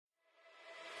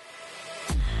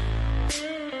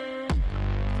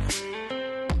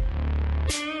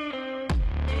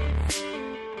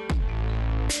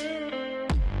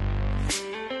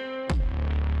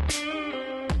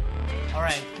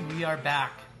are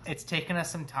back. It's taken us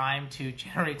some time to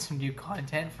generate some new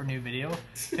content for new video.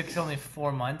 It took us only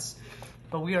 4 months,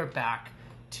 but we are back.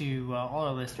 To all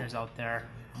our listeners out there,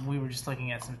 we were just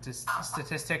looking at some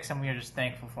statistics, and we are just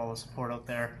thankful for all the support out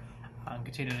there.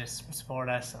 Continue to support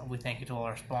us. We thank you to all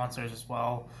our sponsors as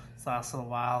well. This last little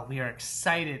while, we are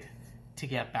excited to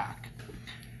get back.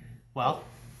 Well,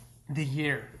 the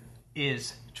year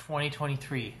is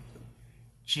 2023.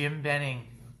 Jim Benning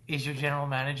is your general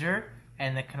manager,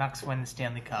 and the Canucks win the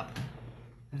Stanley Cup.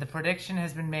 The prediction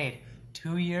has been made.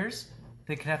 2 years,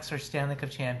 the Canucks are Stanley Cup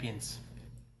champions.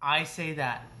 I say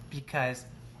that because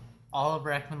Oliver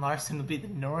Ekman-Larsson will be the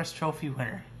Norris Trophy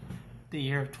winner the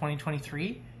year of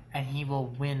 2023, and he will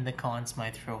win the Conn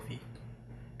Smythe Trophy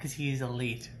because he is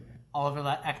elite. Oliver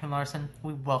Ekman-Larsson,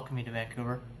 we welcome you to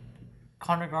Vancouver.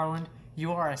 Connor Garland,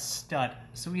 you are a stud,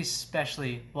 so we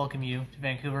especially welcome you to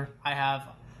Vancouver. I have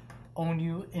owned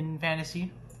you in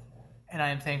fantasy, and I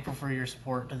am thankful for your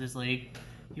support to this league.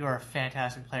 You are a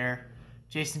fantastic player.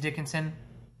 Jason Dickinson,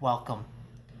 welcome.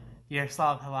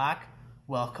 Yaroslav Halak,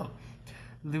 welcome.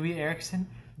 Louis Eriksson,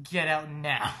 get out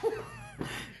now.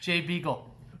 Jay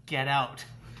Beagle, get out.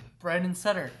 Brandon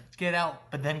Sutter, get out,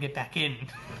 but then get back in.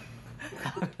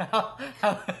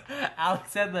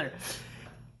 Alex Edler,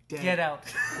 get out.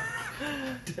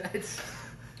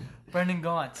 Brendan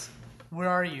Gaunce, where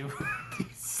are you? He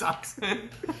sucks.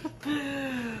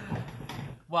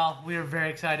 Well, we are very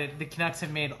excited. The Canucks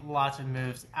have made lots of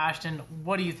moves. Ashton,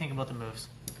 what do you think about the moves?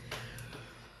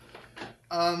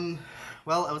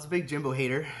 Well, I was a big Jimbo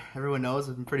hater. Everyone knows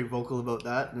I've been pretty vocal about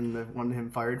that, and I've wanted him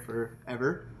fired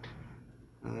forever.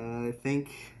 I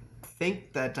think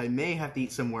that I may have to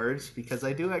eat some words, because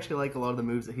I do actually like a lot of the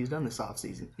moves that he's done this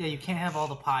offseason. Yeah, you can't have all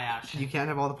the pie, Ashton. You can't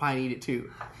have all the pie and eat it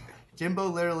too. Jimbo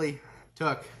literally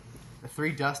took the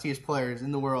 3 dustiest players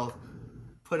in the world,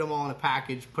 put them all in a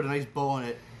package, put a nice bow on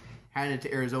it, handed it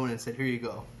to Arizona and said, here you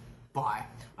go. Bye.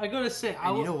 I gotta say,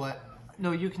 you know what?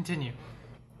 No, you continue.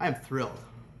 I am thrilled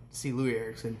to see Louis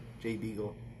Eriksson, Jay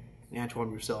Beagle, and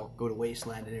Antoine Roussel go to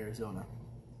Wasteland in Arizona.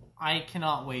 I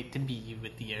cannot wait to meet you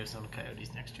with the Arizona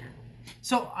Coyotes next year.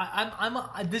 So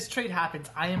this trade happens.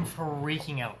 I am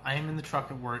freaking out. I am in the truck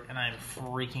at work, and I am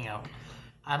freaking out.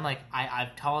 I'm like,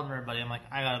 I've told everybody, I'm like,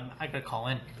 I gotta call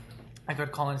in. I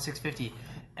gotta call in 650.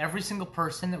 Every single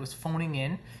person that was phoning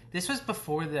in, this was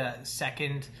before the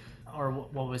second, or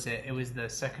what was it? It was the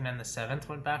second and the 7th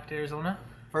went back to Arizona.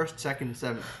 First, second,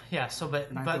 7th. Yeah, so but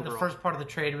the first part of the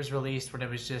trade was released when it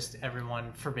was just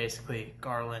everyone for basically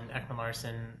Garland,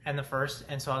 Ekman-Larsson, and the first.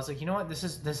 And so I was like, you know what, this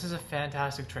is a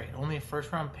fantastic trade. Only a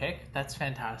first round pick, that's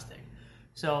fantastic.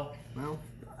 So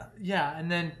yeah,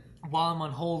 and then while I'm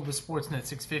on hold with Sportsnet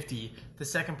 650, the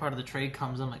second part of the trade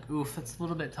comes. I'm like, oof, it's a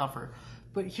little bit tougher.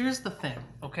 But here's the thing,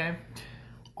 okay?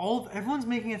 Everyone's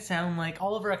making it sound like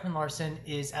Oliver Ekman-Larsson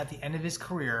is at the end of his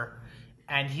career,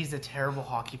 and he's a terrible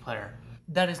hockey player.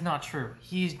 That is not true.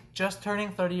 He's just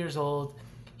turning 30 years old.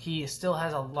 He still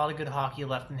has a lot of good hockey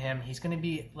left in him. He's going to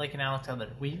be like an Alex Edler.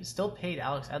 We still paid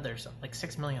Alex Edler like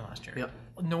 $6 million last year. Yep.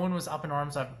 No one was up in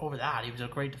arms over that. He was a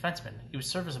great defenseman. He was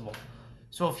serviceable.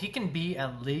 So if he can be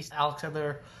at least Alex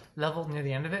Edler level near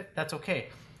the end of it, that's okay.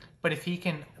 But if he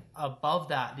can above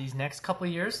that these next couple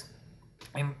of years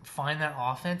and find that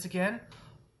offense again,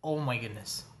 oh my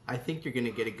goodness. I think you're going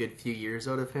to get a good few years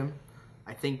out of him.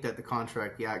 I think that the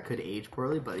contract, it could age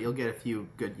poorly, but you'll get a few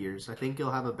good years. I think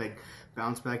he'll have a big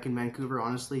bounce back in Vancouver.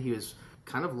 Honestly, he was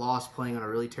kind of lost playing on a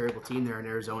really terrible team there in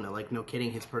Arizona. Like, no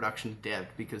kidding, his production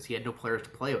dipped because he had no players to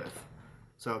play with.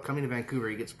 So coming to Vancouver,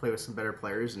 he gets to play with some better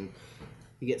players, and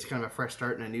he gets kind of a fresh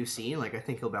start in a new scene. Like, I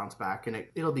think he'll bounce back, and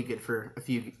it'll be good for a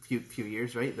few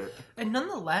years, right? And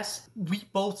nonetheless, we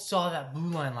both saw that blue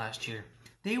line last year.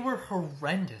 They were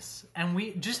horrendous. And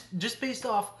we just based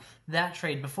off that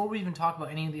trade, before we even talk about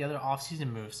any of the other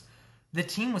offseason moves, the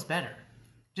team was better.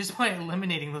 Just by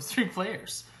eliminating those 3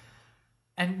 players.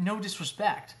 And no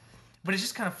disrespect. But it's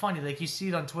just kind of funny. Like, you see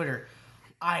it on Twitter.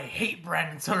 I hate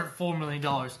Brandon Sutter, $4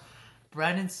 million.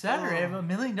 Brandon Sutter, $1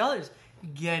 million.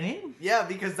 Get in. Yeah,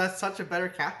 because that's such a better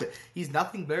cap hit. He's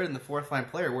nothing better than the 4th line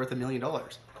player worth $1 million.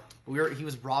 He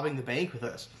was robbing the bank with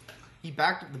us. He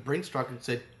backed up the Brinks truck and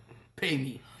said, pay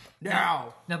me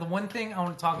now. Now, the one thing I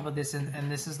want to talk about this,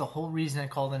 and this is the whole reason I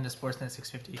called into Sportsnet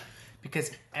 650,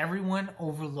 because everyone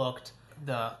overlooked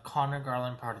the Connor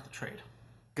Garland part of the trade.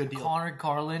 Good deal. Connor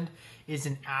Garland is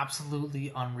an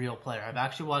absolutely unreal player. I've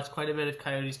actually watched quite a bit of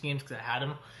Coyotes games because I had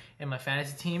him in my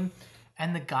fantasy team,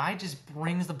 and the guy just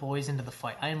brings the boys into the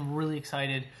fight. I am really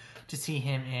excited to see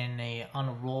him on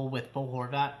a roll with Bo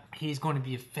Horvat. He's going to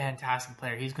be a fantastic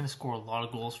player. He's going to score a lot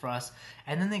of goals for us.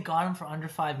 And then they got him for under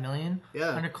 $5 million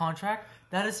under contract.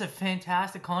 That is a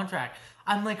fantastic contract.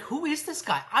 I'm like, who is this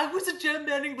guy? I was a Jim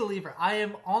Benning believer. I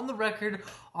am on the record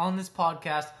on this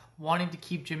podcast wanting to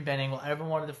keep Jim Benning while everyone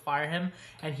wanted to fire him,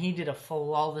 and he did a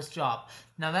flawless job.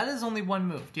 Now, that is only one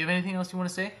move. Do you have anything else you want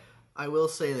to say? I will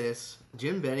say this.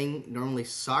 Jim Benning normally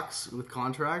sucks with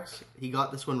contracts. He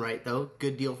got this one right, though.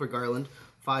 Good deal for Garland.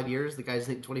 5 years. The guy's, I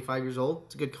think, 25 years old.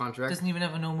 It's a good contract. Doesn't even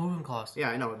have a no-moving clause. Yeah,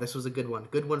 I know. This was a good one.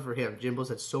 Good one for him. Jimbo's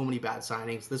had so many bad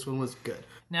signings. This one was good.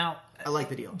 Now, I like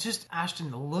the deal. Just,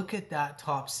 Ashton, look at that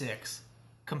top six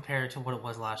compared to what it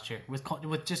was last year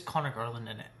with just Connor Garland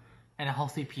in it. And a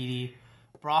healthy PD.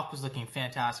 Brock was looking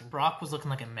fantastic. Brock was looking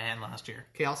like a man last year.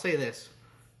 Okay, I'll say this.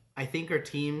 I think our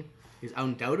team is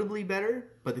undoubtedly better,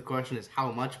 but the question is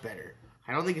how much better.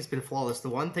 I don't think it's been flawless. The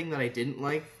one thing that I didn't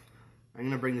like, I'm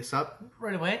going to bring this up.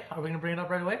 Right away? Are we going to bring it up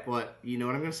right away? What? You know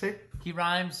what I'm going to say? He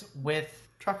rhymes with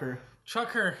Trucker.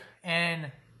 Trucker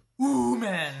and Ooh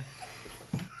Man.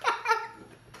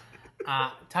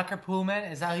 Tucker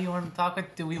Poolman, is that who you want to talk with?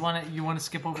 You want to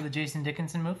skip over the Jason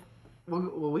Dickinson move?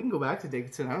 Well, we can go back to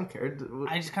Dickinson. I don't care.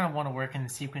 I just kind of want to work in the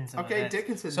sequence of events.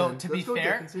 Dickinson. So then. to Let's be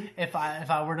fair, Dickinson. if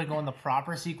I were to go in the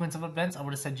proper sequence of events, I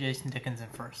would have said Jason Dickinson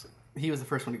first. He was the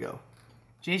first one to go.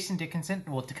 Jason Dickinson,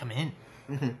 well, to come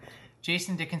in.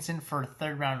 Jason Dickinson for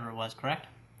third rounder it was, correct?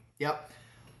 Yep.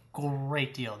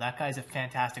 Great deal. That guy's a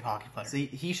fantastic hockey player. See,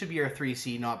 he should be our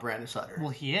 3C, not Brandon Sutter.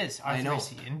 Well, he is. Our I know.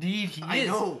 3C. Indeed, he is. I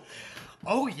know.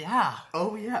 Oh, yeah.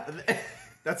 Oh, yeah.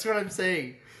 That's what I'm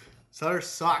saying. Sutter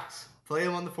sucks. Play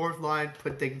him on the fourth line,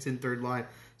 put Dickinson third line.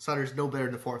 Sutter's no better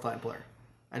than a fourth line player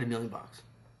at $1 million.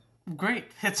 Great.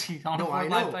 That's on a No, I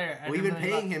fourth line know. player. We've been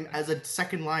paying him as a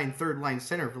second line, third line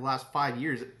center for the last 5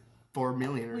 years at $4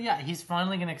 million. Well, yeah, he's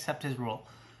finally going to accept his role.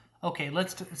 Okay,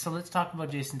 let's talk about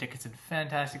Jason Dickinson.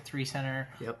 Fantastic 3-center.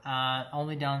 Yep.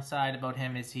 Only downside about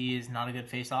him is he is not a good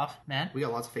face-off man. We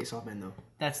got lots of face-off men though.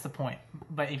 That's the point.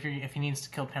 But if he needs to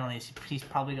kill penalties, he's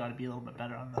probably got to be a little bit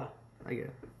better on the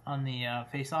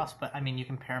face-offs. But I mean, you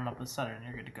can pair him up with Sutter and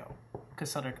you're good to go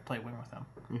because Sutter could play wing with him.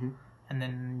 Mm-hmm. And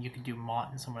then you could do Mott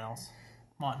and someone else,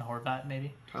 Mott and Horvat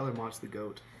maybe. Tyler Mott's the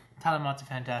GOAT. Tyler Mott's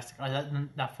fantastic.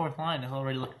 That fourth line is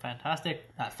already looking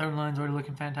fantastic. That third line's already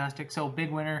looking fantastic. So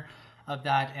big winner of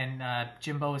that. And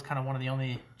Jimbo is kind of one of the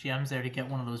only GMs there to get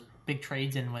one of those big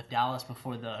trades in with Dallas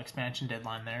before the expansion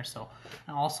deadline there. So,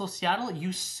 and also Seattle,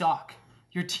 you suck.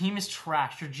 Your team is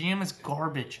trash. Your GM is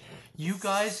garbage. You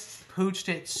guys pooched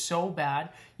it so bad.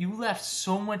 You left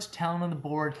so much talent on the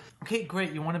board. Okay,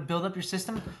 great. You want to build up your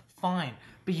system? Fine.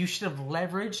 But you should have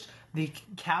leveraged the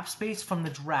cap space from the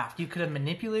draft. You could have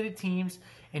manipulated teams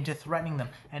into threatening them.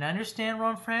 And I understand,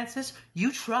 Ron Francis,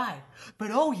 you tried.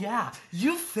 But oh yeah,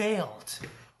 you failed.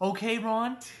 Okay,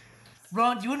 Ron?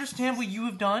 Ron, do you understand what you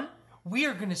have done? We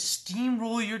are going to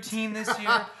steamroll your team this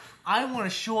year. I want to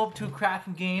show up to a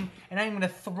Kraken game, and I'm going to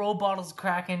throw bottles of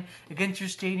Kraken against your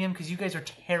stadium because you guys are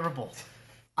terrible.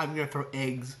 I'm going to throw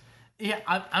eggs. Yeah,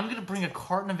 I'm going to bring a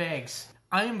carton of eggs.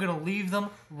 I am going to leave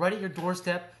them right at your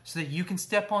doorstep so that you can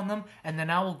step on them, and then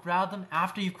I will grab them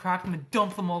after you crack them and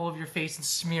dump them all over your face and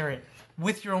smear it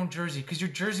with your own jersey, because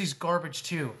your jersey's garbage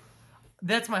too.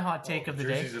 That's my hot take of the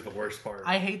day. Jerseys are the worst part.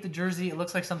 I hate the jersey. It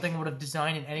looks like something I would have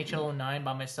designed in NHL 09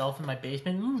 by myself in my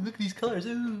basement. Ooh, look at these colors.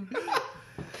 Ooh.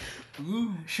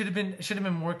 Ooh. Should have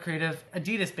been more creative.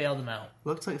 Adidas bailed them out.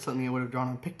 Looks like something I would have drawn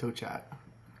on PictoChat.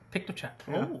 PictoChat.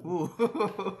 Yeah.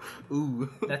 Oh. Ooh. Ooh.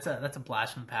 That's a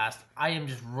blast from the past. I am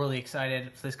just really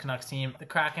excited for this Canucks team. The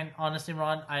Kraken, honestly,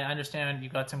 Ron, I understand you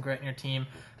got some grit in your team,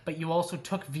 but you also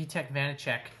took Vitek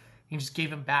Vanacek and just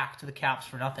gave him back to the Caps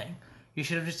for nothing. You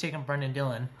should have just taken Brendan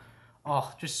Dillon.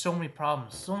 Oh, just so many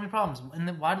problems. So many problems. And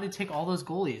then why did they take all those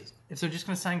goalies? If they're just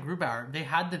going to sign Grubauer, they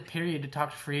had the period to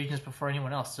talk to free agents before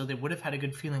anyone else, so they would have had a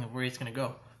good feeling of where he's going to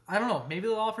go. I don't know. Maybe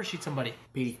they'll offer sheet somebody.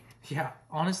 Petey. Yeah,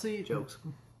 honestly. Jokes.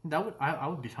 I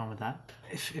would be fine with that.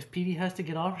 If PD has to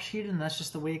get offer sheeted and that's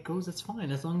just the way it goes, that's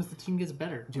fine. As long as the team gets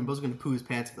better. Jimbo's going to poo his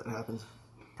pants if that happens.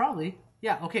 Probably.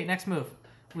 Yeah, okay, next move.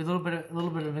 With a little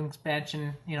bit of an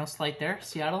expansion, slight there.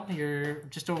 Seattle, you're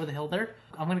just over the hill there.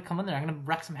 I'm going to come in there. I'm going to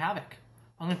wreak some havoc.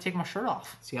 I'm going to take my shirt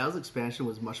off. Seattle's expansion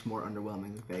was much more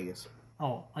underwhelming than Vegas.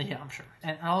 Oh, yeah, I'm sure.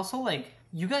 And also,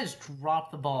 you guys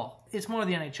dropped the ball. It's more of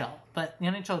the NHL, but the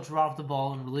NHL dropped the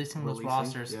ball in releasing those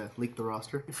rosters. Yeah, leaked the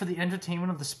roster. For the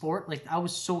entertainment of the sport, I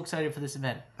was so excited for this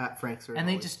event. At Frank's. And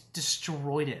they just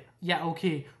destroyed it. Yeah,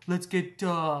 okay, let's get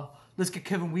let's get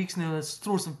Kevin Weeks now. Let's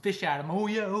throw some fish at him. Oh,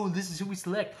 yeah. Oh, this is who we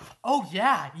select. Oh,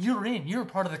 yeah. You're in. You're a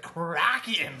part of the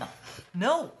Kraken.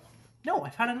 No. No,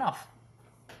 I've had enough.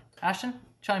 Ashton,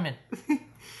 chime in.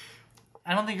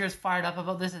 I don't think you're as fired up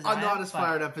about this as I am. I'm not as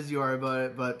fired up as you are about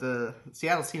it, but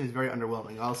Seattle's team is very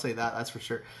underwhelming. I'll say that. That's for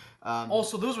sure.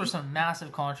 Also, those were some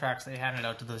massive contracts they handed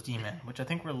out to those D-men, which I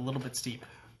think were a little bit steep.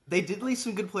 They did leave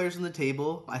some good players on the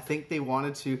table. I think they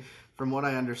wanted to, from what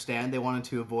I understand, they wanted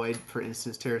to avoid, for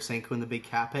instance, Tarasenko in the big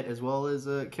cap hit, as well as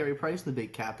Carey Price in the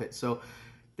big cap hit. So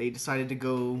they decided to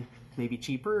go maybe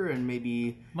cheaper and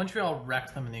maybe... Montreal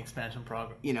wrecked them in the expansion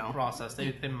process.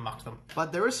 They mucked them.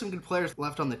 But there were some good players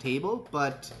left on the table,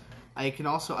 but I can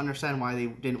also understand why they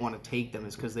didn't want to take them,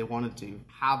 is because they wanted to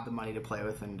have the money to play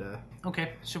with. And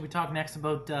Okay, should we talk next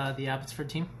about the Abbotsford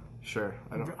team? Sure.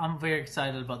 I'm very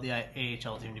excited about the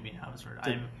AHL team to be in Abbotsford.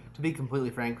 To be completely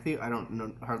frank with you, I don't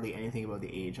know hardly anything about the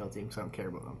AHL team, because I don't care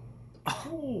about them.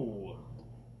 Oh,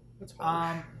 that's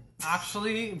harsh.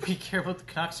 Actually, we care about the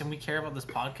Canucks and we care about this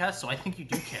podcast, so I think you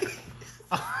do care.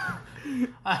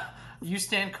 You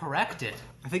stand corrected.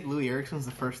 I think Louis Eriksson's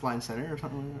the first line center or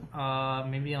something like that.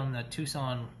 Maybe on the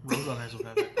Tucson Roadrunners,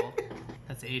 whatever they're called.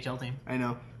 That's the AHL team. I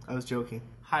know. I was joking.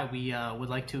 Hi, we would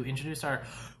like to introduce our...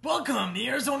 Welcome, the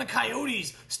Arizona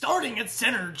Coyotes, starting at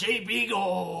center, Jay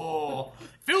Beagle,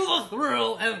 Phil the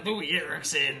Thrill, and Louis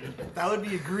Eriksson. That would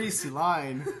be a greasy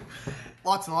line.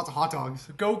 Lots and lots of hot dogs.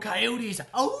 Go Coyotes!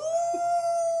 Oh!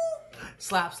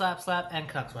 Slap, slap, slap, and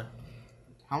Canucks win.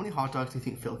 How many hot dogs do you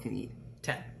think Phil can eat?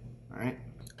 10. All right.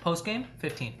 Post game,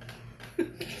 15.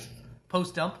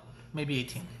 Post dump, maybe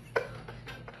 18.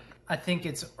 I think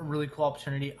it's a really cool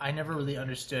opportunity. I never really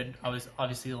understood. I was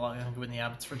obviously a lot younger when the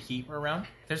Abbotsford Heat were around.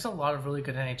 There's a lot of really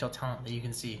good NHL talent that you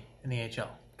can see in the AHL.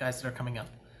 Guys that are coming up.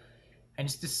 And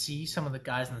just to see some of the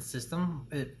guys in the system,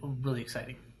 it's really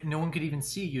exciting. No one could even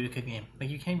see a Utica game. Like,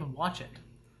 you can't even watch it.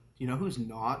 Do you know who's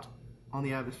not on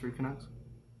the Abbotsford Canucks?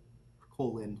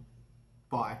 Cole Lind.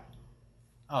 Bye.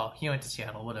 Oh, he went to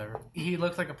Seattle, whatever. He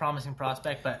looked like a promising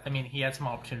prospect, but, I mean, he had some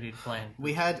opportunity to play.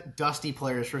 We had dusty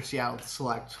players for Seattle to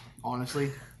select,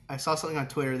 honestly. I saw something on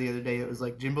Twitter the other day. It was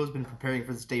like, Jimbo's been preparing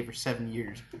for this day for 7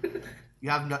 years. You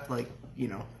have not,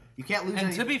 you can't lose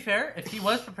And to be fair, if he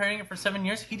was preparing it for 7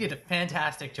 years, he did a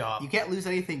fantastic job. You can't lose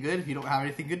anything good if you don't have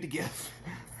anything good to give.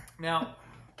 Now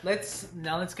let's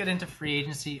get into free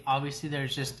agency. Obviously,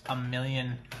 there's just a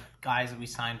million guys that we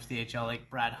signed for the AHL, like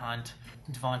Brad Hunt,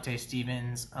 Devontae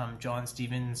Stevens, John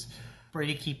Stevens.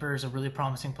 Brady Keeper is a really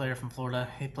promising player from Florida.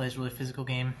 He plays a really physical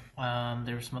game.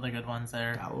 There were some other good ones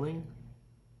there. Dowling?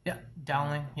 Yeah,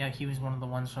 Dowling. Yeah, he was one of the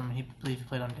ones from, he believe he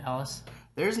played on Dallas.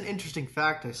 There's an interesting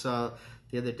fact I saw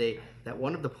the other day that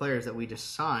one of the players that we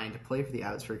just signed to play for the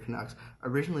Abbotsford Canucks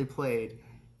originally played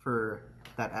for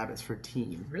that Abbotsford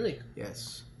team. Really?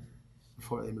 Yes.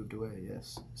 Before they moved away,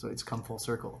 yes. So it's come full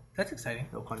circle. That's exciting.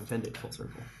 No pun intended, full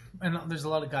circle. And there's a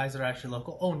lot of guys that are actually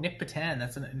local. Oh, Nick Patan,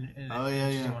 that's an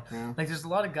interesting one. Yeah. Like, there's a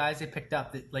lot of guys they picked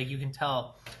up that, like, you can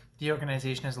tell the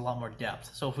organization has a lot more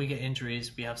depth. So if we get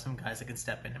injuries, we have some guys that can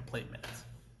step in and play minutes.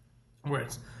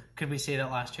 Whereas, could we say that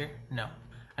last year? No.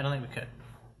 I don't think we could.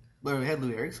 But we had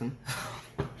Louis Eriksson.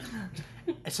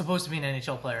 It's supposed to be an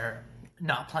NHL player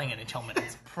not playing NHL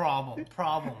minutes.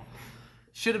 Problem.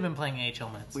 Should have been playing AHL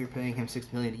minutes. We were paying him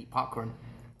 $6 million to eat popcorn.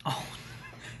 Oh.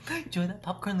 Enjoy that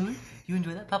popcorn, Louis? You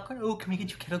enjoy that popcorn? Oh, can we get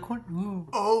you kettle corn? Ooh.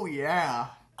 Oh, yeah.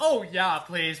 Oh, yeah,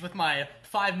 please. With my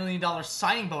 $5 million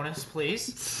signing bonus,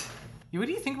 please. What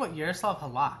do you think about Yaroslav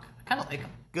Halak? I kind of like him.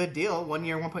 Good deal. 1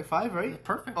 year, 1.5, right?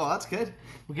 Perfect. Oh, that's good.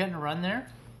 We're getting a run there.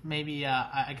 Maybe,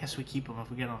 I guess we keep him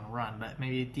if we get on a run, but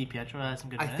maybe DiPietro has some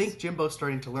good minutes. I think Jimbo's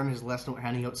starting to learn his lesson with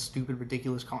handing out stupid,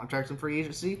 ridiculous contracts in free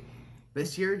agency.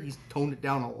 This year, he's toned it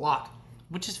down a lot.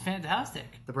 Which is fantastic.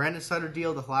 The Brandon Sutter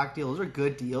deal, the Halak deal, those are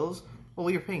good deals. Well,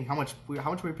 we were paying how much were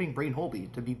we paying Braden Holtby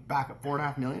to be back at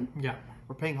 $4.5 million? Yeah.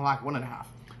 We're paying Halak $1.5.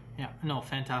 Yeah, no,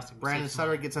 fantastic. Brandon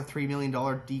Sutter gets a $3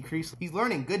 million decrease. He's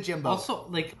learning. Good Jimbo. Also,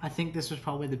 I think this was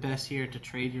probably the best year to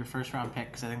trade your first round pick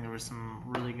because I think there was some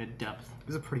really good depth.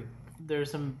 There's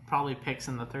some probably picks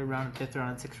in the 3rd round, and 5th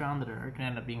round, and 6th round that are going to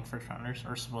end up being first rounders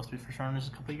or supposed to be first rounders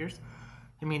in a couple of years.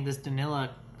 I mean, this Danila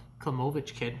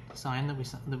Klimovich kid signed that we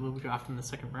drafted in the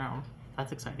 2nd round.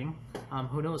 That's exciting.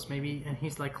 Who knows? Maybe, and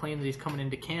he's claiming that he's coming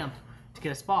into camp to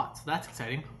get a spot, so that's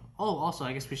exciting. Oh, also,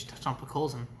 I guess we should touch on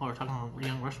Podkolzin while we're talking about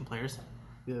young Russian players.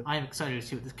 Yeah. I am excited to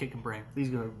see what this kid can bring. He's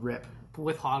gonna rip.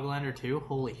 With Hoglander too.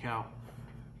 Holy cow!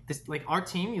 This our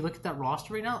team. You look at that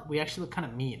roster right now. We actually look kind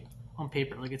of mean on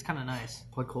paper. It's kind of nice.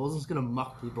 Podkolzin's gonna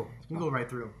muck people. He's gonna go right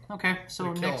through. Okay,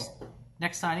 so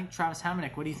next signing, Travis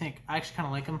Hamonic. What do you think? I actually kind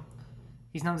of like him.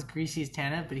 He's not as greasy as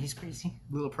Tanev, but he's greasy.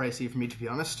 A little pricey for me, to be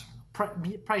honest.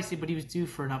 pricey, but he was due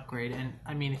for an upgrade. And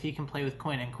I mean, if he can play with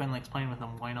Quinn and Quinn likes playing with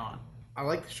him, why not? I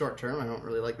like the short term. I don't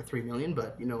really like the $3 million,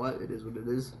 but you know what? It is what it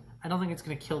is. I don't think it's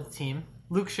going to kill the team.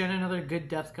 Luke Shannon, another good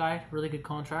depth guy, really good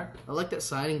contract. I like that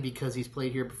signing because he's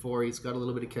played here before. He's got a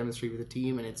little bit of chemistry with the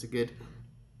team, and it's a good,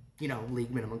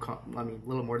 league minimum. I mean, a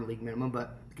little more than league minimum,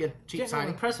 but good, cheap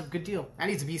signing. Impressive, good deal.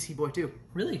 And he's a BC boy too.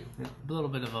 Really? Yeah. A little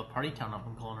bit of a party town up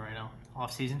in Kelowna right now.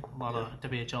 Off season, a lot of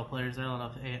WHL players there, a lot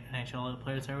of NHL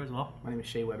players there as well. My name is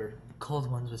Shea Weber. Cold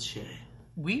ones with Shea.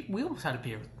 We almost had a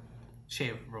beer with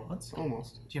Shea once.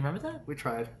 Almost. Do you remember that? We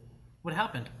tried. What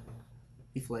happened?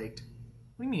 He flaked.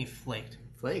 What do you mean he flaked?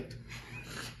 Flaked.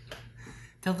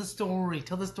 Tell the story.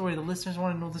 Tell the story. The listeners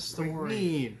want to know the story. What do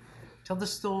you mean? Tell the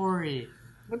story.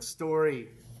 What story?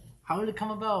 How did it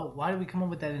come about? Why did we come up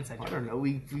with that insight? I don't know.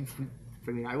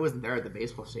 I mean, I wasn't there at the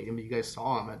baseball stadium, but you guys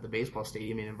saw him at the baseball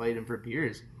stadium and invited him for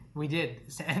beers. We did.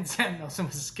 And Sam Nelson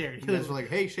was scared. You guys were like,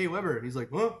 hey, Shea Weber. And he's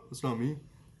like, what? That's not me.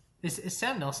 Is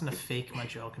Sam Nelson a fake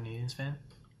Montreal Canadiens fan?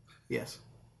 Yes.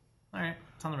 All right.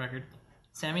 It's on the record.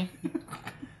 Sammy?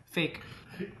 Fake.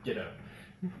 Get out.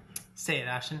 Say it,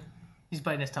 Ashton. He's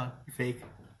biting his tongue. You're fake.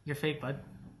 You're fake, bud.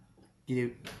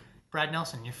 You. Brad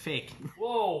Nelson, you're fake.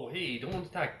 Whoa, hey, don't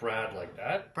attack Brad like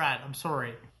that. Brad, I'm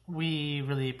sorry. We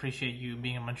really appreciate you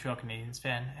being a Montreal Canadiens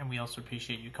fan, and we also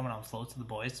appreciate you coming on Floats to the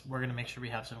boys. We're going to make sure we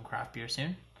have some craft beer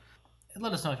soon. And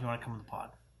let us know if you want to come to the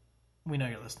pod. We know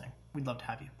you're listening. We'd love to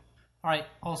have you. All right,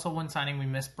 also one signing we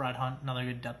missed, Brad Hunt, another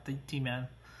good depth team man.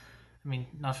 I mean,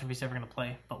 not sure if he's ever going to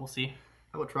play, but we'll see.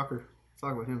 How about Trucker? Let's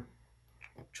talk about him.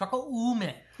 Trucker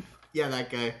Ullman. Yeah, that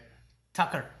guy.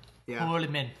 Tucker. Yeah.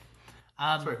 Ullman.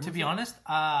 To be honest,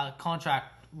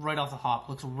 contract right off the hop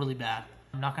looks really bad.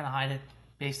 I'm not going to hide it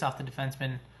based off the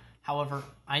defenseman. However,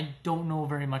 I don't know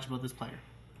very much about this player.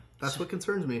 That's what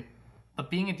concerns me.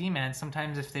 But being a D-man,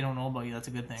 sometimes if they don't know about you, that's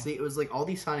a good thing. See, it was like all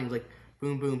these signings, like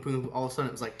boom, boom, boom. All of a sudden,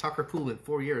 it was like Tucker Poolman,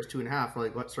 4 years, 2.5. We're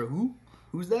like, what? Sorry, who?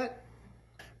 Who's that?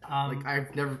 Like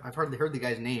I've hardly heard the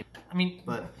guy's name. I mean,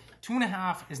 but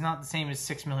 2.5 is not the same as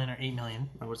 $6 million or $8 million.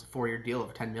 That was a 4-year deal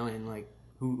of $10 million. Like,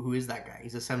 who is that guy?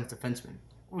 He's a seventh defenseman.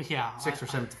 Well, yeah, 6th or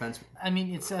 7th defenseman. I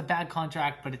mean, it's a bad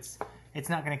contract, but it's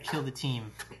not going to kill the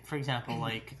team. For example,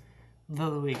 like the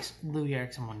Louis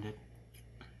Eriksson one did.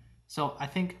 So I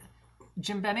think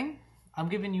Jim Benning, I'm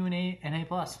giving you an A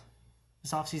plus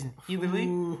this offseason.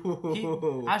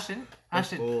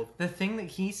 Ashton, the thing that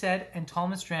he said and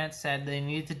Thomas Strantz said they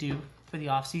needed to do for the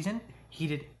offseason, he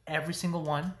did every single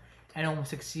one and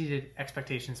almost exceeded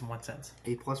expectations in one sense.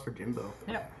 A plus for Jimbo.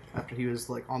 Yeah. After he was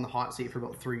like on the hot seat for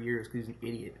about 3 years because he's an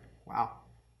idiot. Wow.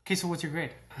 Okay, so what's your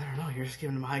grade? I don't know. You're just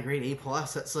giving him a high grade A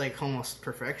plus. That's like almost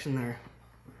perfection there.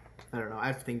 I don't know. I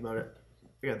have to think about it.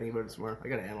 I gotta think about it some more. I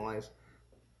gotta analyze.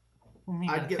 What do you mean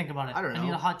you gotta think about it? I don't know. I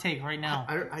need a hot take right now.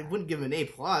 I wouldn't give him an A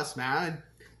plus, man.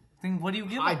 Then what do you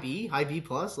give high him? High B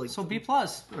plus. Like so B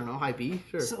plus. I don't know. High B,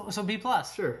 sure. So B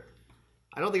plus. Sure.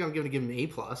 I don't think I'm going to give him an A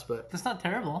plus, but that's not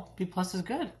terrible. B plus is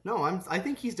good. No, I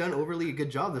think he's done overly a good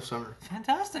job this summer.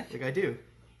 Fantastic. Like I do,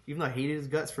 even though I hated his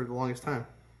guts for the longest time.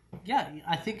 Yeah,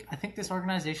 I think this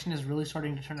organization is really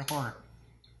starting to turn a corner.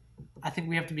 I think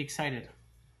we have to be excited.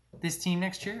 This team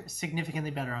next year is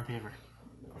significantly better on paper.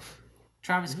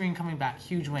 Travis Green coming back,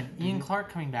 huge win. Ian Clark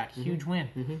coming back, huge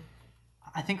win.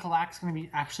 I think Halak's going to be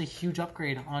actually a huge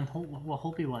upgrade on what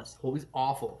Holtby was. Holtby's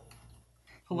awful.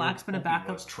 Halak's been a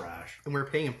backup. Was trash. And we're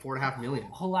paying him $4.5 million.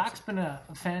 Halak's been a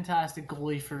fantastic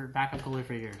backup goalie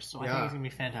for years. So I think he's going to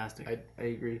be fantastic. I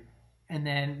agree. And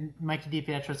then Mikey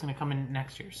DiPietro is going to come in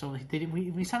next year. So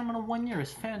we signed him on a 1 year.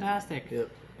 It's fantastic. Yep,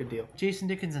 good deal. Jason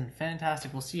Dickinson,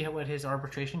 fantastic. We'll see what his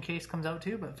arbitration case comes out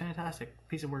to, but fantastic.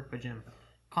 Piece of work by Jim.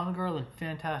 Connor Garland,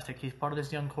 fantastic. He's part of this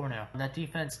young core now. And that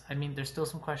defense, I mean, there's still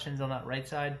some questions on that right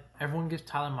side. Everyone gives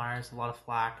Tyler Myers a lot of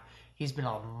flack. He's been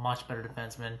a much better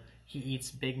defenseman. He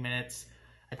eats big minutes.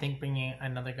 I think bringing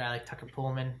another guy like Tucker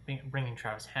Pullman, bringing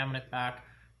Travis Hamonic back,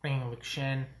 bringing Luke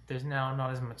Shen, there's now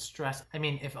not as much stress. I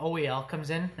mean, if OEL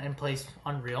comes in and plays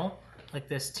unreal, like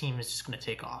this team is just going to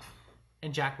take off.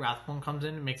 And Jack Rathbone comes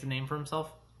in and makes a name for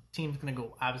himself, team's going to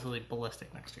go absolutely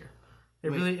ballistic next year.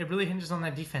 It really hinges on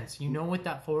that defense. You know, with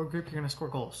that forward group, you're going to score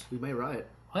goals. We might riot.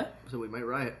 What? So we might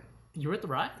riot. You were at the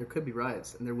riot? There could be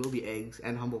riots, and there will be eggs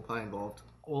and humble pie involved.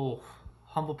 Oh,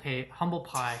 humble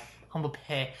pie for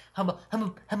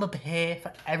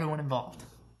everyone involved.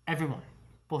 Everyone.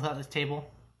 Both at this table,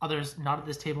 others not at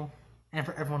this table, and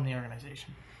for everyone in the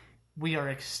organization. We are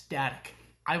ecstatic.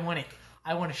 I want it.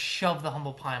 I want to shove the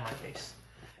humble pie in my face.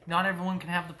 Not everyone can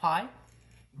have the pie,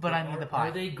 but I need the pie.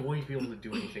 Are they going to be able to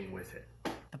do anything with it?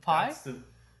 The pie?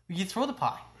 You throw the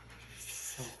pie.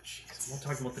 Oh, jeez. I'm not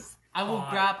talking about the I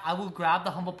will grab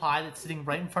the humble pie that's sitting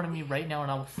right in front of me right now,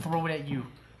 and I will throw it at you.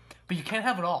 But you can't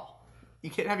have it all. You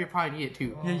can't have your pie and eat it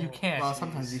too. Yeah, you can. Well,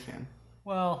 sometimes you can.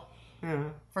 Well, Yeah.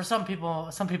 for some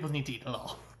people need to eat it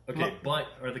all. Okay, but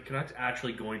are the Canucks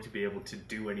actually going to be able to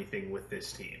do anything with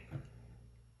this team?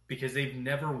 Because they've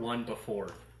never won before.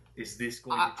 Is this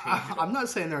going to change it? I'm not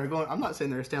saying they're going. I'm not saying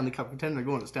they're a Stanley Cup contender. They're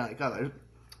going to Stanley Cup.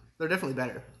 They're definitely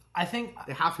better. I think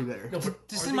They have to be better. No, but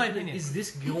This are is they my gonna- opinion. Is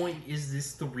this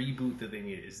the reboot that they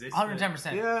need? Is this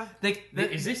 110%. Yeah.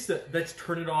 Is this the let's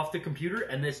turn it off the computer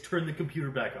and let's turn the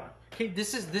computer back on? Okay,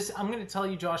 this. I'm going to tell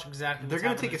you, Josh, exactly. They're What's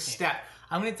going to happening take a to this team. step.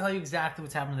 I'm going to tell you exactly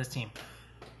what's happening to this team.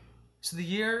 So the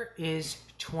year is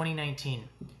 2019.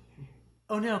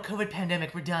 Oh no, COVID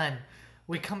pandemic, we're done.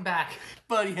 We come back.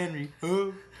 Buddy Henry.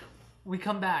 We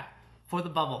come back for the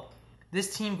bubble.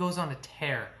 This team goes on a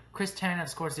tear. Chris Tanev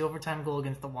scores the overtime goal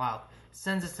against the Wild.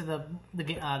 Sends us to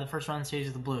the first round stage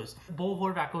of the Blues. Bo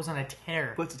Horvath goes on a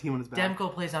tear. Puts the team on his back.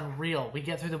 Demko plays unreal. We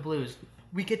get through the Blues.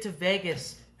 We get to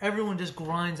Vegas. Everyone just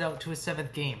grinds out to a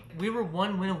 7th game. We were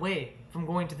 1 win away from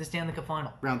going to the Stanley Cup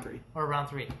final. Round 3. Or round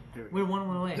 3. There we We were 1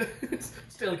 win away.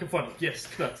 Stanley Cup Final. Yes,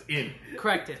 Canucks in.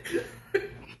 Corrected.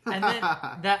 And then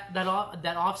that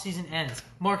off season ends.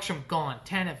 Markstrom gone.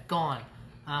 Tanev gone.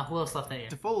 Who else left that year?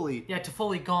 Toffoli. Yeah,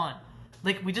 Toffoli gone.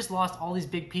 Like, we just lost all these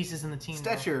big pieces in the team.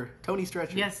 Stetcher. Tony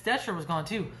Stretcher. Yeah, Stetcher was gone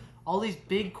too. All these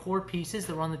big core pieces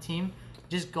that were on the team,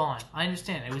 just gone. I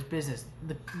understand. It was business.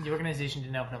 The organization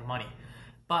didn't have enough money.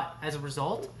 But as a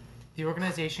result, the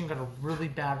organization got a really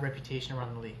bad reputation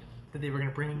around the league. That they were going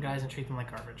to bring in guys and treat them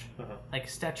like garbage. Like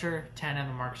Stetcher, Tanev,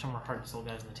 and Markstrom were heart and soul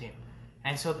guys on the team.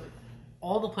 And so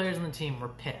all the players on the team were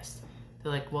pissed.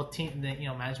 They're like, well,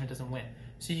 management doesn't win.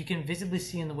 So you can visibly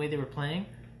see in the way they were playing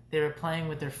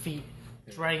with their feet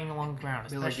dragging along the ground.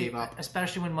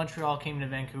 Especially when Montreal came to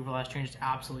Vancouver last year and just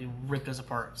absolutely ripped us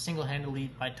apart. Single-handedly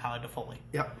by Tyler Toffoli.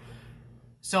 Yep.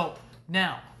 So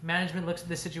now, management looks at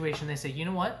this situation. They say, you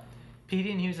know what?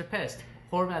 Petey and Hughes are pissed.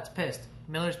 Horvath's pissed.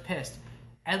 Miller's pissed.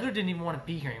 Edler didn't even want to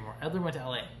be here anymore. Edler went to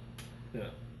LA. Yeah.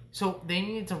 So they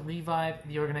needed to revive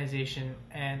the organization,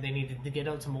 and they needed to get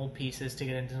out some old pieces to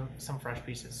get into some fresh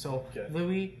pieces. So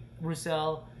Louis,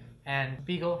 Roussel, and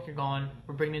Beagle, you're gone.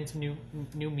 We're bringing in some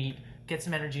new meat. Get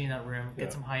some energy in that room.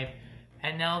 Get some hype.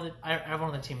 And now that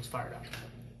everyone on the team is fired up.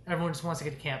 Everyone just wants to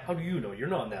get to camp. How do you know? You're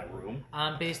not in that room.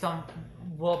 Based on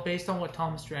what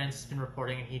Tom Strands has been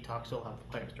reporting, and he talks to a lot of the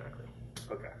players directly.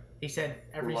 Okay. He said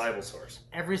Reliable source.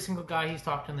 every single guy he's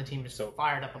talked to on the team is so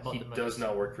fired up about He the moves. does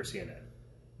not work for CNN.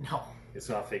 No. It's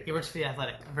not fake. He works for The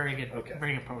Athletic. A very good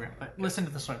program. But listen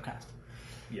to the Swipecast.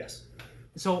 Yes.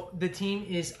 So the team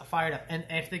is fired up. And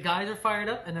if the guys are fired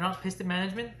up and they're not pissed at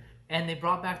management and they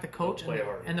brought back the coach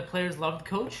and the players love the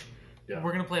coach, we're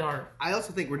going to play harder. I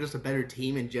also think we're just a better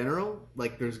team in general.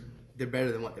 Like, they're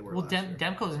better than what they were last year.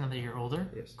 Demko's another year older.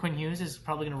 Yes. Quinn Hughes is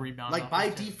probably going to rebound. Like, by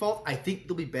default, I think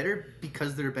they'll be better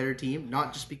because they're a better team,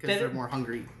 not just because they're more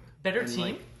hungry. Better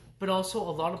team, but also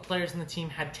a lot of players in the team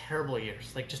had terrible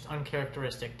years. Like, just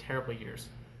uncharacteristic, terrible years.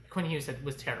 Quinn Hughes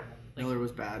was terrible. Like, Miller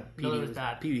was bad. Miller was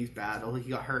bad. Petey's bad, although he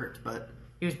got hurt, but...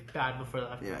 He was bad before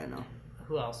that. Yeah, I know.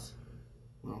 Who else?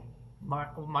 Well,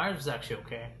 Myers was actually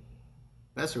okay.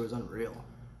 Besser was unreal.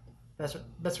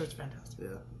 Besser's fantastic.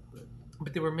 Yeah.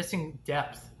 But they were missing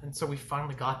depth, and so we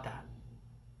finally got that.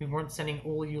 We weren't sending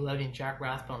OOOHHH YEAH and Jack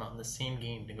Rathbone out in the same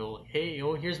game to go, hey,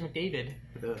 here's McDavid.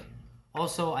 Yeah.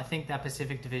 Also, I think that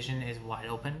Pacific Division is wide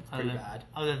open.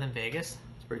 Other than Vegas.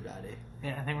 It's pretty bad, eh?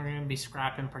 Yeah, I think we're going to be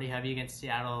scrapping pretty heavy against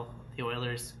Seattle, the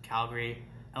Oilers, Calgary.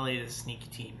 LA is a sneaky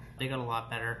team. They got a lot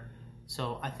better.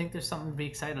 So I think there's something to be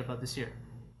excited about this year.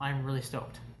 I'm really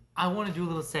stoked. I want to do a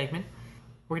little segment.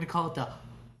 We're going to call it the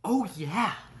Oh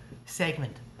Yeah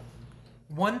segment.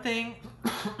 One thing,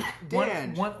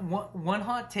 one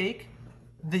hot take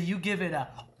that you give it a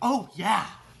oh yeah,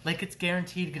 like it's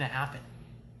guaranteed going to happen.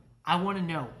 I want to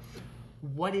know,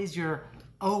 what is your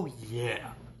oh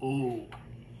yeah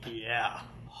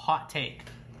hot take?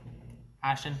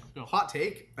 Ashton, go. Hot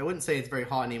take? I wouldn't say it's very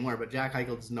hot anymore, but Jack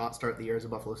Eichel does not start the year as a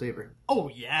Buffalo Sabre. Oh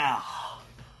yeah.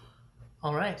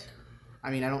 All right. I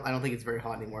mean, I don't think it's very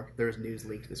hot anymore. There was news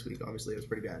leaked this week. Obviously, it was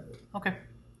pretty bad. Okay. You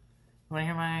want to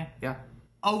hear my... Yeah.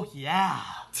 Oh, yeah.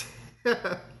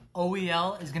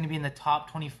 OEL is going to be in the top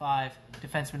 25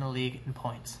 defensemen in the league in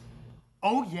points.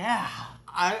 Oh, yeah.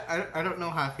 I don't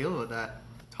know how I feel about that.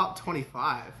 Top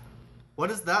 25. What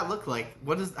does that look like?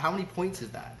 How many points is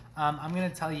that? I'm going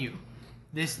to tell you.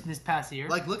 This past year...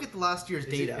 Like, look at the last year's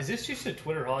data. Is this just a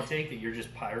Twitter hot take that you're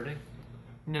just pirating?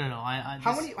 No.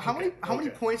 How many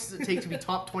points does it take to be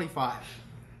top 25?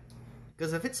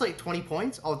 Because if it's like 20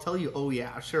 points, I'll tell you, oh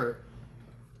yeah, sure.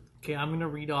 Okay, I'm going to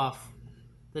read off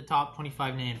the top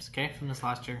 25 names, okay, from this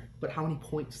last year. But how many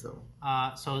points though?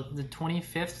 So the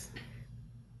 25th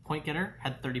point getter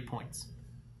had 30 points.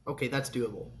 Okay, that's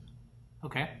doable.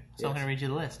 Okay, so I'm Yes. going to read you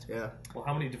the list. Yeah. Well,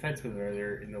 how many defensemen are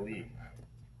there in the league?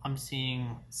 I'm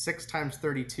seeing 6 times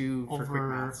 32 for quick Over-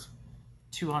 maths.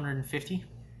 250.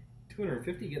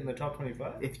 250 get in the top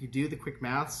 25? If you do the quick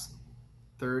maths,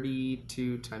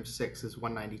 32 times 6 is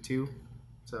 192.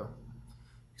 So,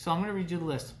 So I'm going to read you the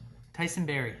list. Tyson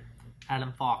Berry,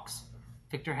 Adam Fox,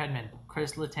 Victor Hedman,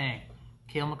 Chris Letang,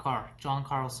 Cale Makar, John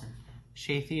Carlson,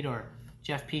 Shea Theodore,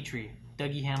 Jeff Petrie,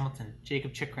 Dougie Hamilton,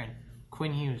 Jacob Chikrin,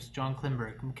 Quinn Hughes, John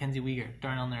Klimberg, Mackenzie Weegar,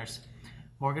 Darnell Nurse,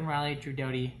 Morgan Riley, Drew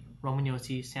Doughty, Roman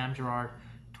Yossi, Sam Girard,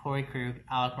 Torrey Krug,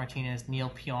 Alec Martinez, Neil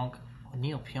Pionk. Oh,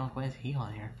 Neil Pionk, why is he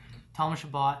on here? Thomas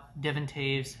Chabot, Devin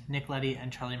Taves, Nick Leddy,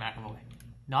 and Charlie McAvoy.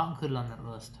 Not included on that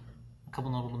list. A couple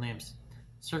notable names.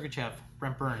 Sergachev,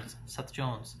 Brent Burns, Seth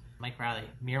Jones, Mike Riley,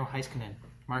 Miro Heiskanen,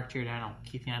 Mark Giordano,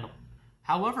 Keith Yandel.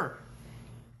 However,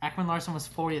 Ekman Larson was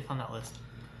 40th on that list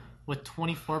with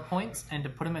 24 points, and to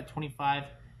put him at 25,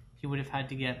 he would have had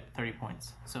to get 30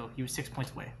 points. So he was 6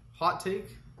 points away. hot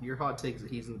take. Your hot take is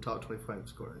that he's in the top 25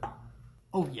 scorer.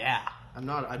 Oh, yeah. I'm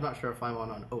not sure if I'm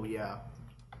on oh yeah.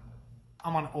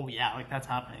 I'm on, oh, yeah, like that's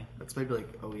happening. That's maybe like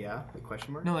oh yeah, like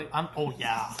question mark. No, like, I'm, oh,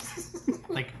 yeah.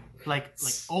 like,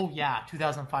 oh, yeah,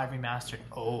 2005 remastered.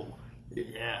 Oh,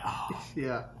 yeah.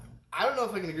 Yeah. I don't know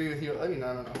if I can agree with you. I mean,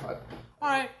 I don't know. All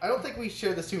right, I don't think we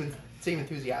share the same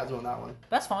enthusiasm on that one.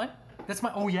 that's fine. That's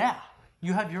my, oh, yeah.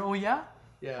 You have your, oh, yeah?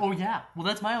 Yeah. Oh, yeah. Well,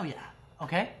 that's my, oh, yeah.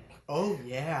 Okay? Oh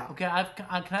yeah. Okay, can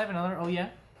I have another, oh, yeah?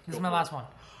 This is my last one.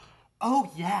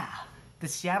 Oh, yeah. The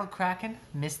Seattle Kraken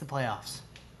missed the playoffs.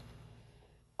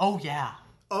 Oh, yeah.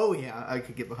 Oh yeah. I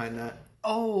could get behind that.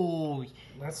 Oh,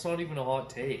 That's not even a hot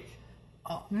take.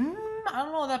 I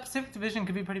don't know. That Pacific Division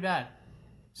could be pretty bad.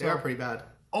 They are pretty bad.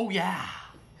 Oh, yeah.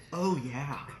 Oh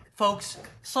yeah. Folks,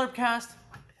 Slurpcast,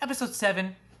 episode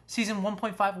 7, season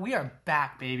 1.5. We are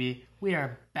back, baby. We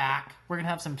are back. We're going to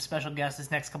have some special guests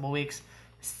this next couple weeks.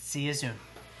 See you soon.